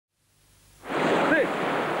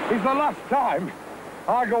is the last time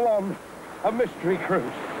I go on a mystery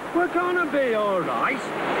cruise. We're gonna be all right.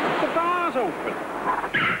 The bar's open.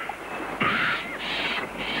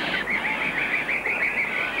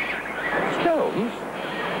 Stones?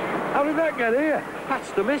 How did that get here?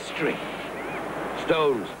 That's the mystery.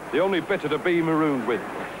 Stones, the only bit to be marooned with.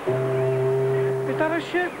 Is that a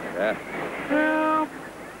ship? Yeah. Yeah.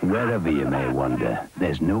 Wherever you may wander,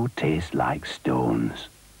 there's no taste like stones.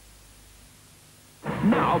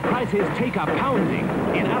 Now prices take a pounding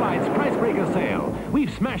in Allied's Price Breaker sale.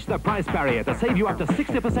 We've smashed the price barrier to save you up to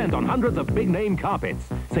 60% on hundreds of big-name carpets.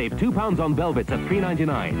 Save £2 on velvets at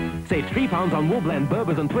 $3.99. Save £3 on wool blend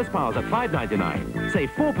Berbers and twist piles at $5.99.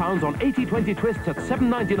 Save £4 on 80/20 twists at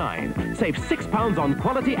 $7.99. Save £6 on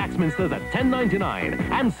quality Axminsters at $10.99.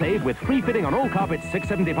 And save with free fitting on all carpets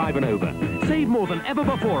 $6.75 and over. Save more than ever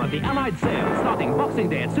before at the Allied sale, starting Boxing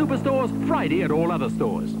Day at Superstores, Friday at all other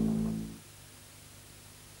stores.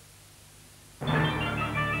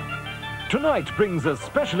 Tonight brings a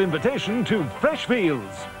special invitation to Fresh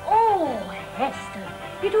Fields. Oh, Hester,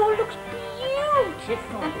 it all looks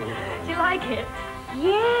beautiful. Do you like it?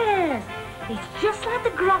 Yes, it's just like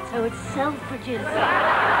the grotto at Selfridge's.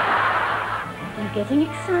 I'm getting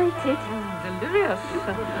excited. Delirious.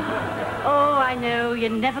 Oh, I know, you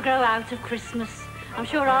never grow out of Christmas. I'm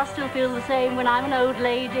sure I'll still feel the same when I'm an old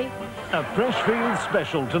lady. A Fresh Fields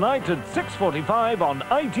special tonight at 6:45 on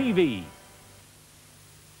ITV.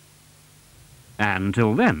 And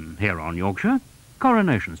till then, here on Yorkshire,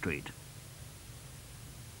 Coronation Street.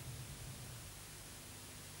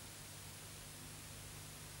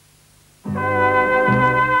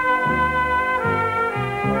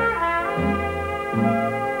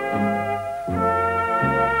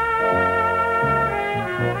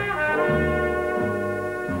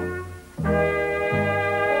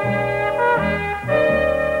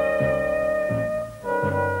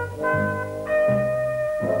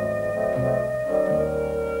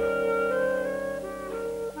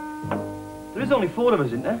 There's only 4 of us,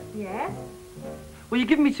 isn't there? Yes? Well, you're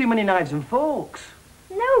giving me too many knives and forks.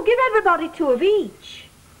 No, give everybody 2 of each.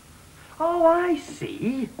 Oh, I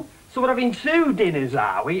see. So we're having 2 dinners,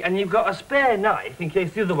 are we? And you've got a spare knife in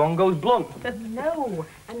case the other one goes blunt. No,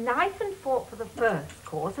 a knife and fork for the first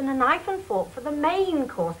course and a knife and fork for the main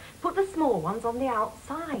course. Put the small ones on the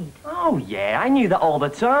outside. Oh, yeah, I knew that all the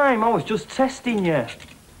time. I was just testing you.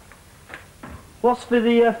 What's for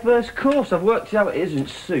the first course? I've worked out it isn't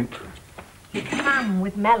soup. Ham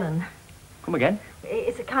with melon. Come again?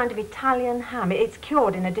 It's a kind of Italian ham. It's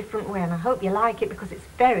cured in a different way, and I hope you like it because it's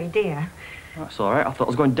very dear. That's all right. I thought I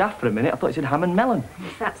was going daft for a minute. I thought it said ham and melon.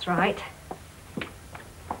 Yes, that's right.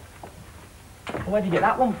 Where'd you get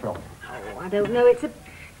that one from? Oh, I don't know. It's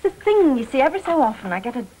a thing, you see. Every so often I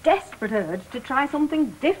get a desperate urge to try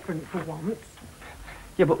something different for once.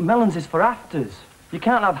 Yeah, but melons is for afters. You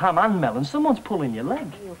can't have ham and melon. Someone's pulling your leg.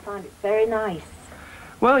 You'll find it very nice.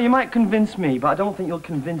 Well, you might convince me, but I don't think you'll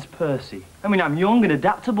convince Percy. I mean, I'm young and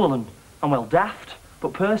adaptable and I'm well daft,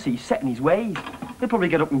 but Percy's set in his ways. He'll probably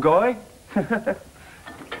get up and go.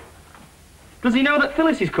 Does he know that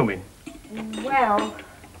Phyllis is coming? Well...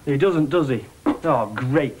 He doesn't, does he? Oh,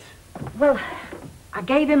 great. Well, I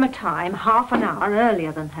gave him a time half an hour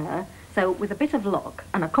earlier than her, so with a bit of luck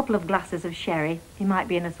and a couple of glasses of sherry, he might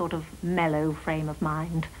be in a sort of mellow frame of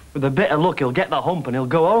mind. With a bit of luck, he'll get the hump and he'll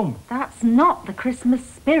go home. That's not the Christmas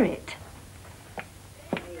spirit.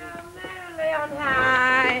 Merrily on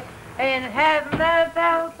high, in heaven there's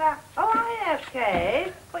Elsa. Oh, hi,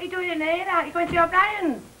 Kate. What are you doing in here? Are you going to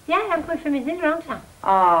O'Brien's? Yeah, I'm going for my dinner, aren't I?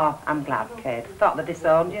 Oh, I'm glad, Kate. Thought they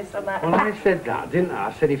disowned you so much. Well, I said that, didn't I?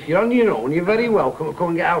 I said, if you're on your own, you're very welcome to come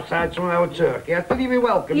and get outside some of our turkey. I said you'd be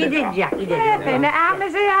welcome. You did, Jack, you did. How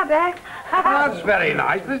missy had eh? That's very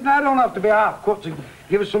nice. Listen, I don't have to be half-cut to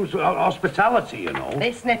give us some sort of hospitality, you know.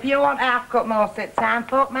 Listen, if you want half-cut most of the time,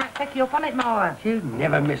 folk might take you up on it more. You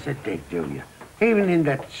never miss a dig, do you? Even in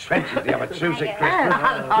the trenches, they have a truce at Christmas.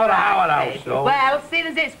 Not a our house, though. Well, seeing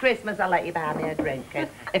as it's Christmas, I'll let you buy me a drink.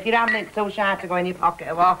 If you're having it too shy to go in your pocket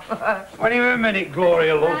or what. Wait a minute,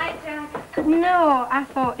 Gloria, love. No, I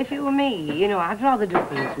thought if it were me, you know, I'd rather do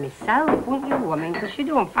things myself, wouldn't you? I mean, because you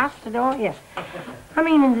do them faster, don't you? I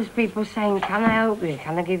mean, and there's people saying, can I help you?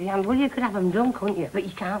 Can I give you a hand? Well, you could have them done, couldn't you? But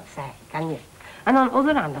you can't say, can you? And on the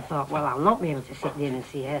other hand, I thought, well, I'll not be able to sit there and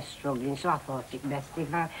see her struggling, so I thought it best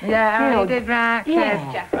if I... Yeah, you know, you did right,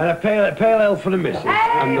 yeah. And a pale ale for the missus.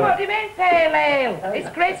 Hey, what do you mean, pale ale? It's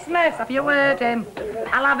Christmas, have you heard him?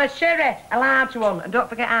 I'll have a sherry, a large one, and don't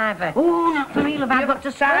forget Ivy. Oh, not for me, love, I've got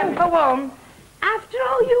to sign for one. After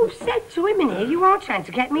all you've said to him in here, you are trying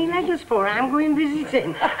to get me letters for I'm going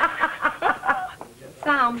visiting.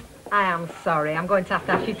 Sam, I am sorry. I'm going to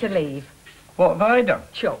ask you to leave. What have I done?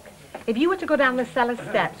 Chuck, if you were to go down the cellar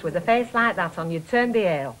steps with a face like that on, you'd turn the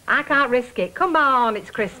ale. I can't risk it. Come on, it's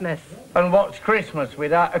Christmas. And what's Christmas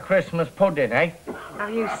without a Christmas pudding, eh?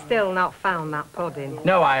 Have you still not found that pudding?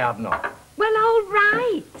 No, I have not. Well, all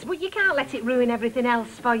right. But you can't let it ruin everything else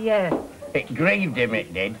for you. It grieved him,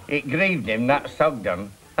 it did. It grieved him, that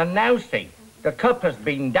Sugden. And now, see, the cup has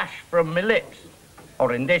been dashed from my lips.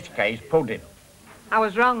 Or in this case, pudding. I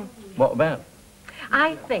was wrong. What about?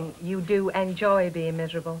 I think you do enjoy being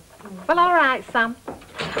miserable. Well, all right, Sam.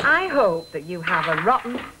 I hope that you have a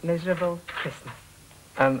rotten, miserable Christmas.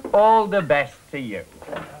 And all the best to you.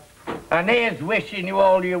 And here's wishing you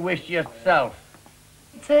all you wish yourself.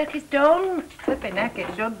 Turkey's done. Flipping heck, it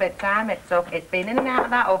should be. Time it took. It's been in and out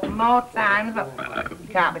of that oven more times, but you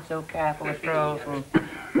can't be too careful with frozen.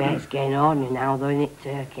 Yeah, it's getting ordinary now, though, isn't it,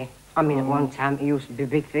 turkey? I mean, at one time it used to be a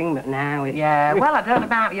big thing, but now it's... Yeah, well, I don't know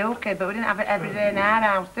about you, kid, but we didn't have it every day in our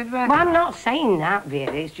house, did we? Well, I'm not saying that,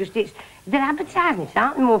 really. It's just, they're advertising it,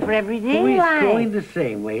 aren't they, more for every day, Well, it's like? going the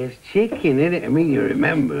same way as chicken, innit? I mean, you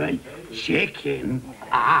remember, and chicken...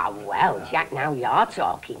 Ah, well, Jack, now you're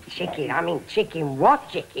talking chicken. I mean, chicken what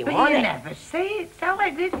chicken, But wasn't you it? never see it, so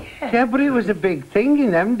it, did you? Yeah, but it was a big thing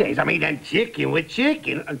in them days. I mean, and chicken with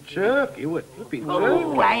chicken, and turkey with flipping turkey.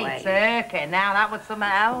 Oh, wait, turkey. Now that was something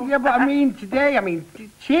else. Yeah, but I mean, today, I mean,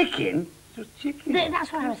 chicken, just chicken.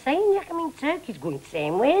 That's what I was saying, Jack. I mean, turkey's going the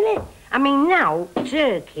same way, isn't it? I mean, now,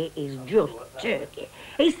 turkey is just turkey.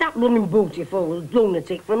 It's that blooming beautiful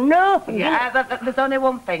lunatic from Norfolk. Yeah, there's only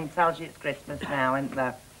one thing tells you it's Christmas now, isn't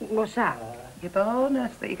there? What's that? Your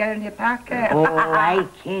bonus that you get in your packet. Oh, hey,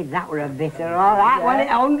 kid, that were a bit of all that,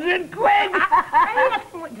 wasn't it? 100 quid! I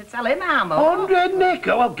want to tell him how much. 100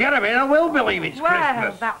 nickel? Well, get him in. I will believe it's Well,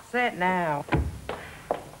 Christmas. that's it now.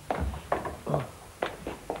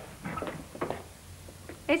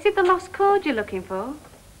 Is it the lost chord you're looking for?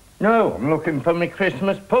 No, I'm looking for my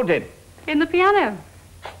Christmas pudding. In the piano?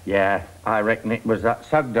 Yeah, I reckon it was that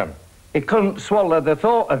Sugden. He couldn't swallow the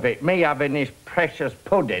thought of it, me having his precious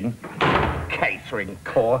pudding. Catering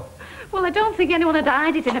core. Well, I don't think anyone would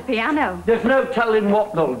hide it in a piano. There's no telling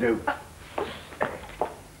what they'll do.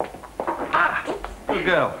 Good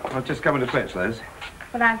girl. I've just come to fetch those.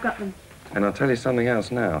 But I've got them. And I'll tell you something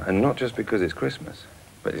else now, and not just because it's Christmas,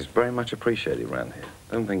 but it's very much appreciated around here.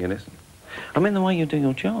 Don't think it isn't. I mean the way you do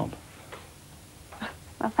your job.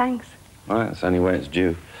 Well, thanks. Right, that's the only way it's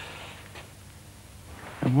due.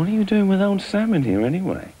 And what are you doing with old Sam in here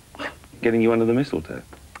anyway? Getting you under the mistletoe?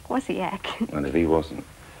 Was he, Eck? Well, if he wasn't,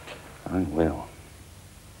 I will.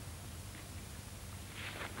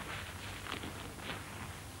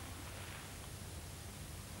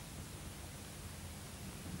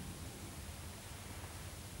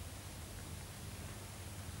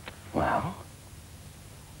 Well,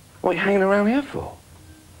 what are you hanging around here for?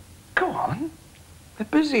 Go on. They're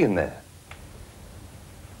busy in there.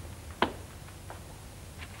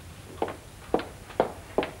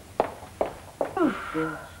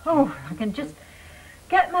 Oh, I can just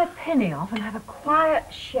get my penny off and have a quiet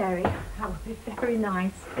sherry. That would be very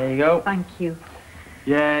nice. There you go. Thank you.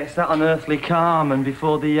 Yeah, it's that unearthly calm and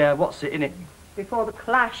before the, what's it, innit? Before the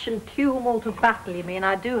clash and tumult of battle, you mean?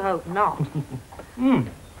 I do hope not.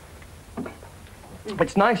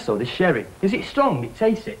 It's nice, though, this sherry. Is it strong? It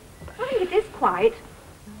tastes it. I think it is quite.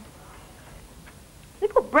 They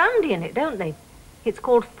put brandy in it, don't they? It's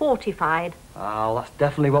called fortified. Oh, that's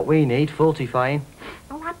definitely what we need, fortifying.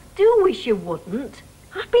 Oh, I do wish you wouldn't.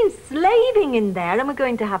 I've been slaving in there and we're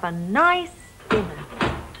going to have a nice dinner.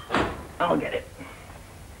 I'll get it.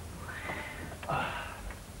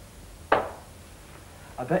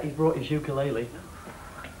 I bet he brought his ukulele.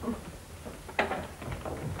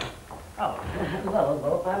 Oh,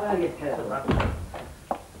 hello, how are you, Colonel?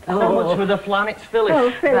 How much for the planet's Phyllis?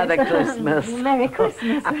 Oh, Phyllis. Merry Christmas. Merry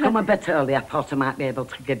Christmas. I've come a bit early. I thought I might be able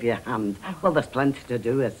to give you a hand. Well, there's plenty to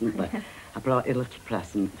do, isn't there? I brought you a little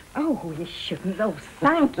present. Oh, you shouldn't. Oh,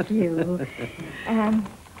 thank you.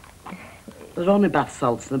 There's only bath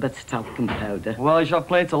salts and a bit of talcum powder. Well, as I've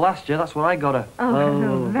played to last year, that's what I got her.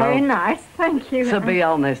 Oh, very nice. Thank you. To be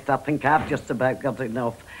honest, I think I've just about got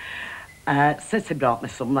enough. Cissy brought me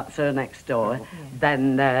some, that's her next door.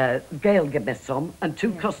 Then Gail gave me some, and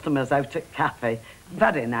two customers out at cafe.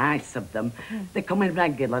 Very nice of them. They come in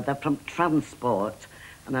regular, they're from transport.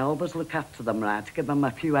 And I always look after them, right, to give them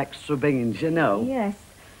a few extra beans, you know. Yes.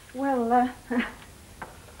 Well,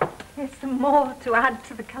 there's some more to add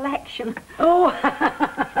to the collection. Oh,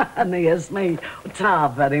 and here's me. Ta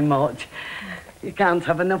very much. You can't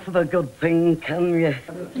have enough of a good thing, can you?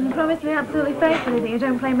 You promise me absolutely faithfully that you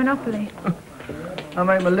don't play Monopoly? I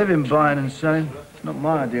make my living buying and selling. It's not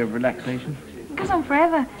my idea of relaxation. It goes on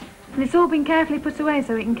forever. And it's all been carefully put away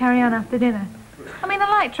so we can carry on after dinner. I mean, I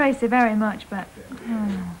like Tracy very much, but...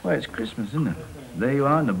 Well, it's Christmas, isn't it? There you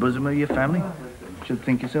are in the bosom of your family. Should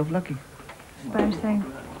think yourself lucky. Suppose so.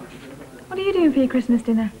 What are you doing for your Christmas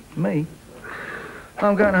dinner? Me?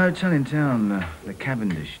 I'm going to a hotel in town, the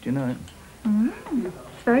Cavendish. Do you know it?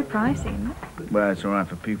 It's very pricey, isn't it? Well, it's all right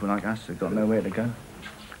for people like us that got nowhere to go.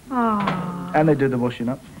 Oh. And they do the washing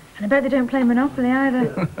up. And I bet they don't play Monopoly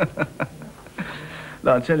either.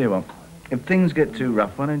 Look, I'll tell you what. If things get too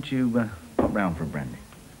rough, why don't you pop round for a brandy?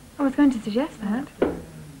 I was going to suggest that.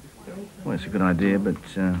 Well, it's a good idea, but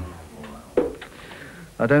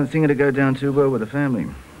I don't think it'll go down too well with the family.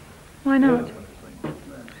 Why not?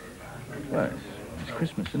 Well, it's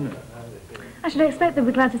Christmas, isn't it? I should expect they'll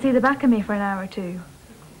be glad to see the back of me for an hour or two.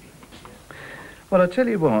 Well, I'll tell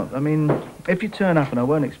you what. I mean, if you turn up and I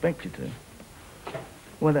won't expect you to,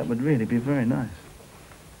 well, that would really be very nice.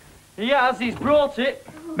 Yes, he's brought it.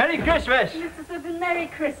 Merry Christmas. Mr. Sutton, Merry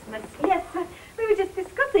Christmas. Yes, we were just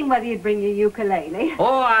discussing whether you'd bring your ukulele.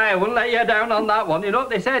 Oh, I wouldn't let you down on that one. You know what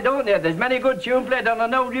they say, don't they? There's many good tunes played on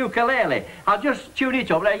an old ukulele. I'll just tune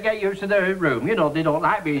it up, let you get used to the room. You know, they don't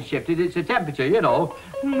like being shifted. It's the temperature, you know.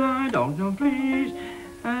 I don't know, please.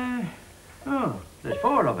 Oh, there's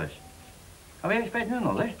 4 of us. Are we expecting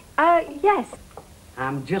another? Yes.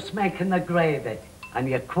 I'm just making the gravy, and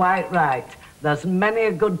you're quite right. There's many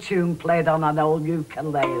a good tune played on an old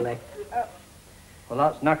ukulele. Well,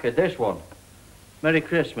 that's knackered, this one. Merry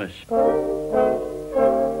Christmas.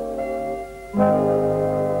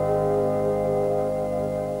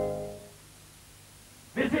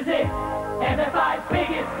 This is it, MFI's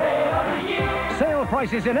biggest sale of the year. Sale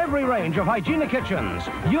prices in every range of Hygiena kitchens.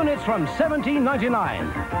 Units from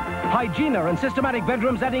 $17.99. Hygiena and systematic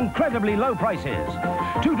bedrooms at incredibly low prices.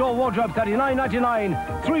 2-door wardrobe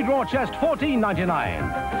 $39.99. 3-drawer chest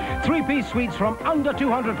 $14.99. 3-piece suites from under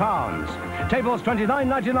 £200. Tables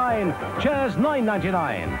 $29.99. Chairs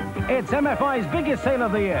 $9.99. It's MFI's biggest sale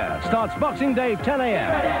of the year. Starts Boxing Day 10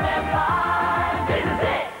 a.m. This is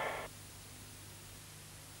it.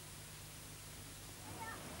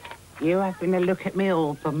 You having a look at me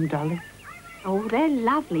album, Dolly? Oh, they're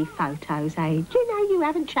lovely photos, eh? Do you know you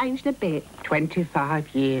haven't changed a bit?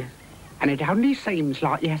 25 years. And it only seems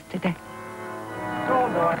like yesterday.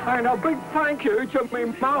 And a big thank you to my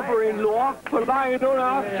mother-in-law for laying on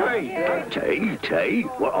our tea. Tea?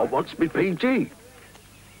 Well, I wants me PG.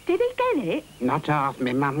 Did he get it? Not half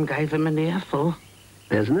my mum gave him an earful.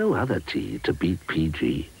 There's no other tea to beat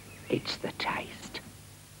PG. It's the taste.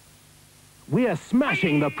 We're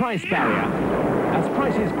smashing the price barrier as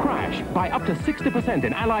prices crash by up to 60%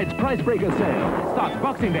 in Allied's Price Breaker sale. Starts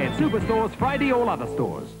Boxing Day at superstores, Friday all other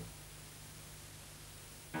stores.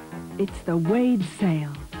 It's the Wade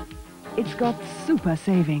sale. It's got super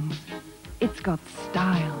savings. It's got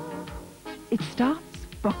style. It starts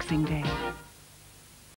Boxing Day.